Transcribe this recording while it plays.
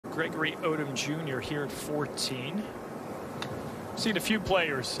Gregory Odom Jr. here at 14. Seen a few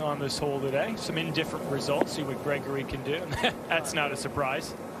players on this hole today. Some indifferent results. See what Gregory can do. That's not a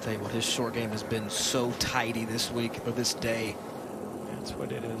surprise. Tell you what, his short game has been so tidy this week or this day. That's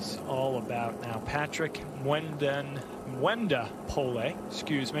what it is all about now. Patrick Mwenda Pole,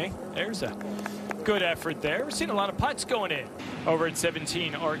 excuse me. There's a good effort there. We're seeing a lot of putts going in. Over at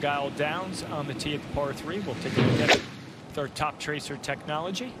 17, Argyle Downs on the tee at the par 3. We'll take a look at it with our top tracer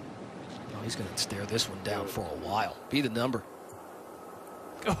technology. Oh, he's going to stare this one down for a while. Be the number.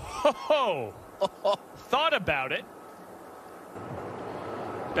 Oh, thought about it.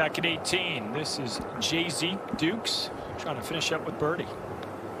 Back at 18, this is Jay-Z Dukes trying to finish up with birdie.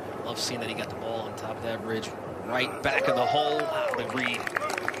 Love seeing that he got the ball on top of that bridge, right back of the hole. The green.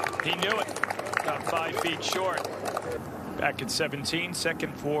 He knew it. Got 5 feet short. Back at 17,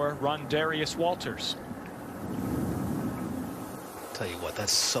 second for Rondarius Walters. Tell you what,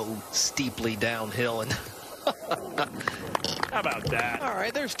 that's so steeply downhill. And how about that? All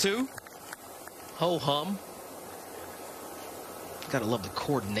right, there's 2. Ho hum. Gotta love the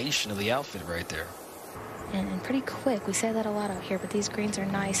coordination of the outfit right there. And pretty quick. We say that a lot out here, but these greens are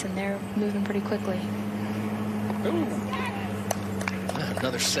nice and they're moving pretty quickly. Ooh.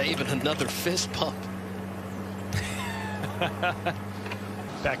 Another save and another fist pump.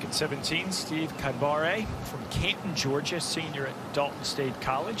 Back at 17, Steve Kadbare from Canton, Georgia, senior at Dalton State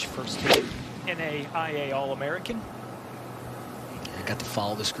College. First team NAIA All-American. I got to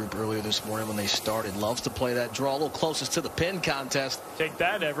follow this group earlier this morning when they started. Loves to play that draw a little closest to the pin contest. Take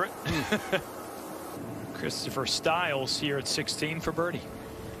that, Everett. Christopher Stiles here at 16 for birdie.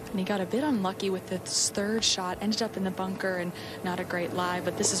 And he got a bit unlucky with this third shot. Ended up in the bunker and not a great lie,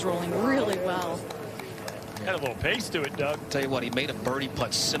 but this is rolling really well. Had a little pace to it, Doug. Tell you what, he made a birdie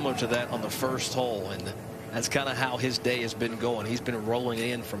putt similar to that on the first hole, and that's kind of how his day has been going. He's been rolling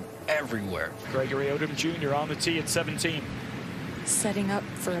in from everywhere. Gregory Odom Jr. on the tee at 17. Setting up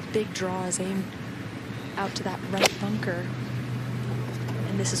for a big draw is aimed out to that right bunker.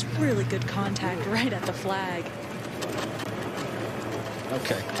 And this is really good contact right at the flag.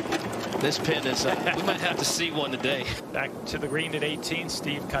 Okay. This pin is, we might have to see one today. Back to the green at 18,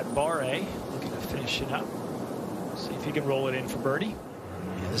 Steve Kadbare looking to finish it up. See if he can roll it in for birdie.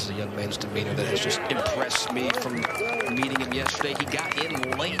 Yeah, this is a young man's demeanor that has just impressed me from meeting him yesterday. He got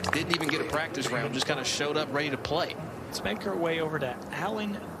in late, didn't even get a practice round, just kind of showed up ready to play. Let's make our way over to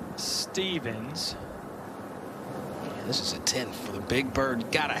Alan Stevens. Yeah, this is a 10 for the big bird.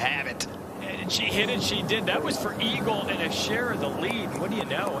 Gotta have it. And she hit it. She did. That was for eagle and a share of the lead. What do you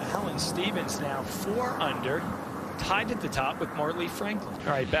know? Alan Stevens now 4 under. Tied at the top with Marley Franklin.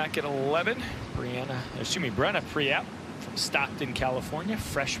 All right, back at 11, Brenna Priap from Stockton, California,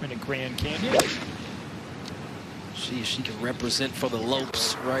 freshman at Grand Canyon. See if she can represent for the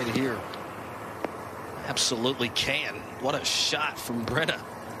Lopes right here. Absolutely can. What a shot from Brenna.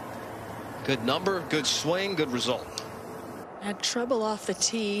 Good number, good swing, good result. Had trouble off the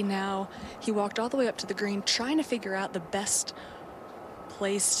tee. Now he walked all the way up to the green trying to figure out the best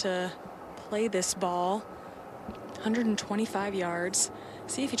place to play this ball. 125 yards.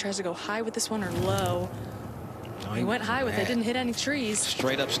 See if he tries to go high with this one or low. No, he went high with it, didn't hit any trees.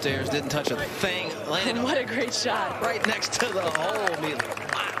 Straight upstairs, didn't touch a thing. Landed what a great shot. Right next to the hole, Amelia.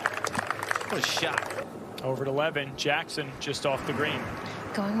 Wow. What a shot. Over at 11, Jackson just off the green.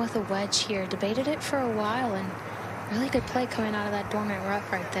 Going with a wedge here. Debated it for a while, and really good play coming out of that dormant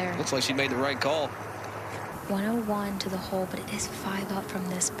rough right there. Looks like she made the right call. 101 to the hole, but it is 5 up from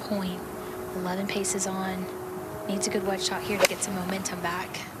this point. 11 paces on. Needs a good wedge shot here to get some momentum back.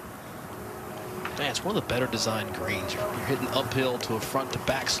 Man, it's one of the better designed greens. You're hitting uphill to a front to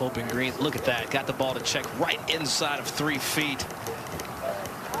back sloping green. Look at that. Got the ball to check right inside of 3 feet.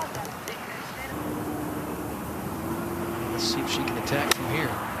 Let's see if she can attack from here.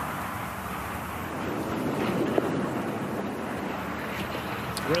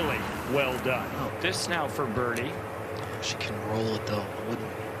 Really well done. Oh, this now for birdie. She can roll it, though. I wouldn't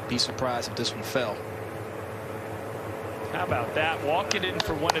be surprised if this one fell. How about that? Walk it in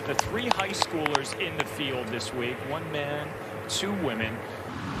for one of the 3 high schoolers in the field this week. 1 man, 2 women.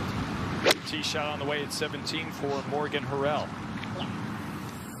 Tee shot on the way at 17 for Morgan Harrell.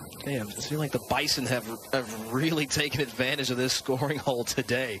 Damn, it seems like the Bison have really taken advantage of this scoring hole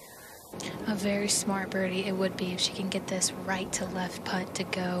today. A very smart birdie it would be if she can get this right to left putt to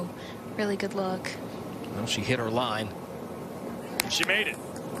go. Really good look. Well, she hit her line. She made it.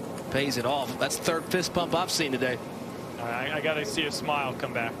 Pays it off. That's the 3rd fist pump I've seen today. I got to see a smile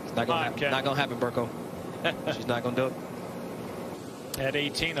come back. Not going to happen, Burko. She's not going to do it. At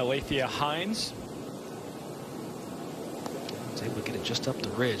 18, Alethea Hines. Was able to get just up the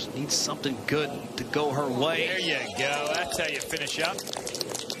ridge. Needs something good to go her way. There you go. That's how you finish up.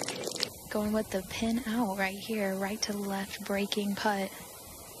 Going with the pin out right here, right to the left, breaking putt.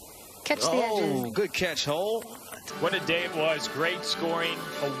 Catch the edges. Oh, good catch, Hole. What a day it was. Great scoring,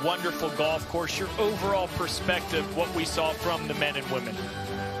 a wonderful golf course. Your overall perspective, what we saw from the men and women.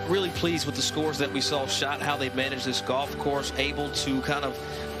 Really pleased with the scores that we saw shot, how they managed this golf course, able to kind of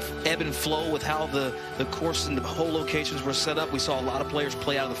ebb and flow with how the course and the hole locations were set up. We saw a lot of players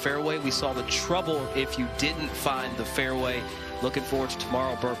play out of the fairway. We saw the trouble if you didn't find the fairway. Looking forward to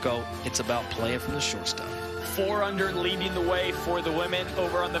tomorrow, Burko. It's about playing from the short stuff. 4 under leading the way for the women.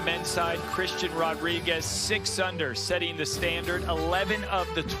 Over on the men's side, Christian Rodriguez, 6 under, setting the standard. 11 of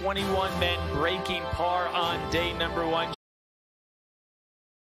the 21 men breaking par on day number 1.